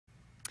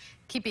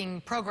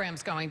Keeping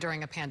programs going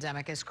during a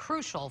pandemic is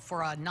crucial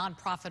for a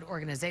nonprofit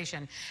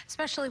organization,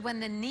 especially when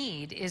the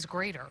need is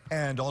greater.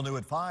 And all new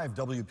at 5,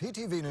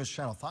 WPTV News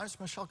Channel 5's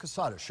Michelle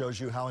Casada shows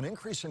you how an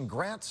increase in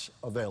grants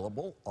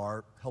available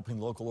are helping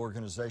local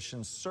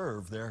organizations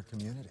serve their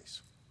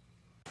communities.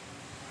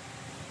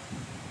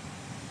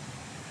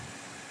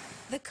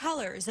 The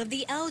colors of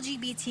the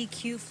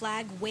LGBTQ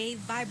flag wave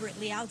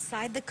vibrantly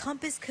outside the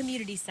Compass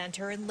Community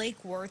Center in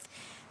Lake Worth.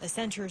 The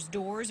center's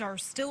doors are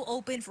still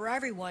open for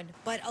everyone,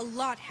 but a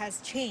lot has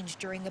changed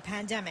during the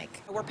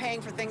pandemic. We're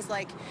paying for things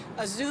like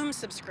a Zoom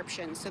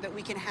subscription so that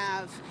we can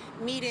have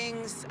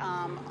meetings.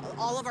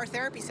 All of our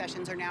therapy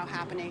sessions are now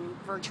happening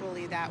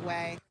virtually that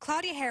way.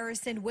 Claudia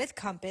Harrison with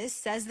Compass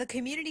says the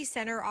community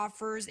center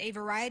offers a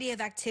variety of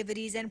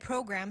activities and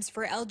programs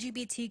for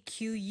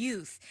LGBTQ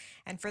youth.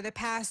 And for the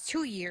past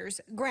 2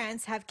 years,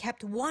 grants have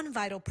kept one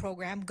vital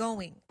program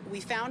going. We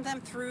found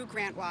them through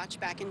GrantWatch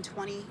back in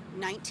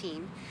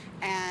 2019,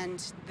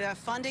 and the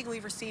funding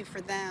we've received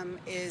for them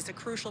is a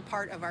crucial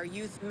part of our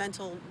youth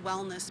mental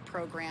wellness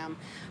program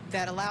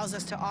that allows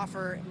us to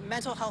offer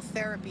mental health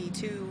therapy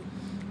to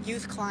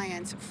youth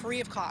clients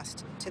free of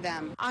cost to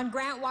them. On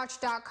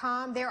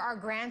GrantWatch.com, there are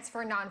grants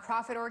for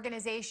nonprofit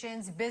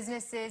organizations,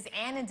 businesses,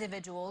 and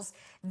individuals.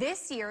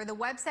 This year, the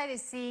website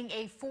is seeing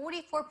a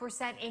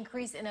 44%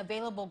 increase in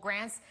available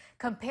grants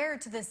compared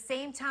to the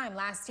same time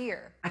last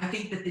year. I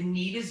think that the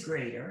need is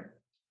greater,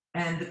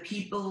 and the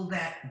people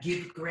that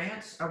give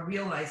grants are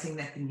realizing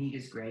that the need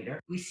is greater.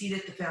 We see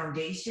that the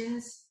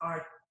foundations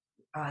are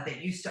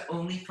that used to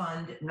only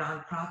fund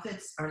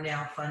nonprofits are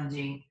now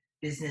funding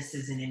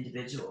businesses and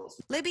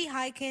individuals. Libby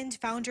Heikind,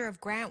 founder of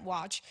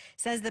GrantWatch,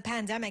 says the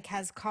pandemic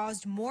has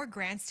caused more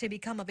grants to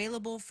become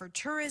available for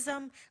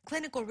tourism,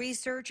 clinical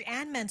research,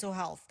 and mental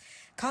health.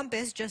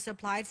 Compass just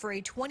applied for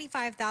a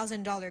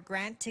 $25,000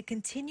 grant to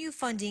continue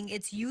funding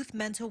its youth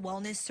mental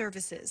wellness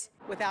services.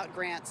 Without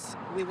grants,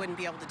 we wouldn't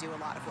be able to do a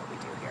lot of what we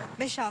do here.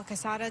 Michelle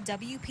Casada,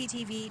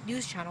 WPTV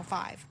News Channel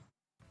 5.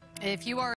 If you are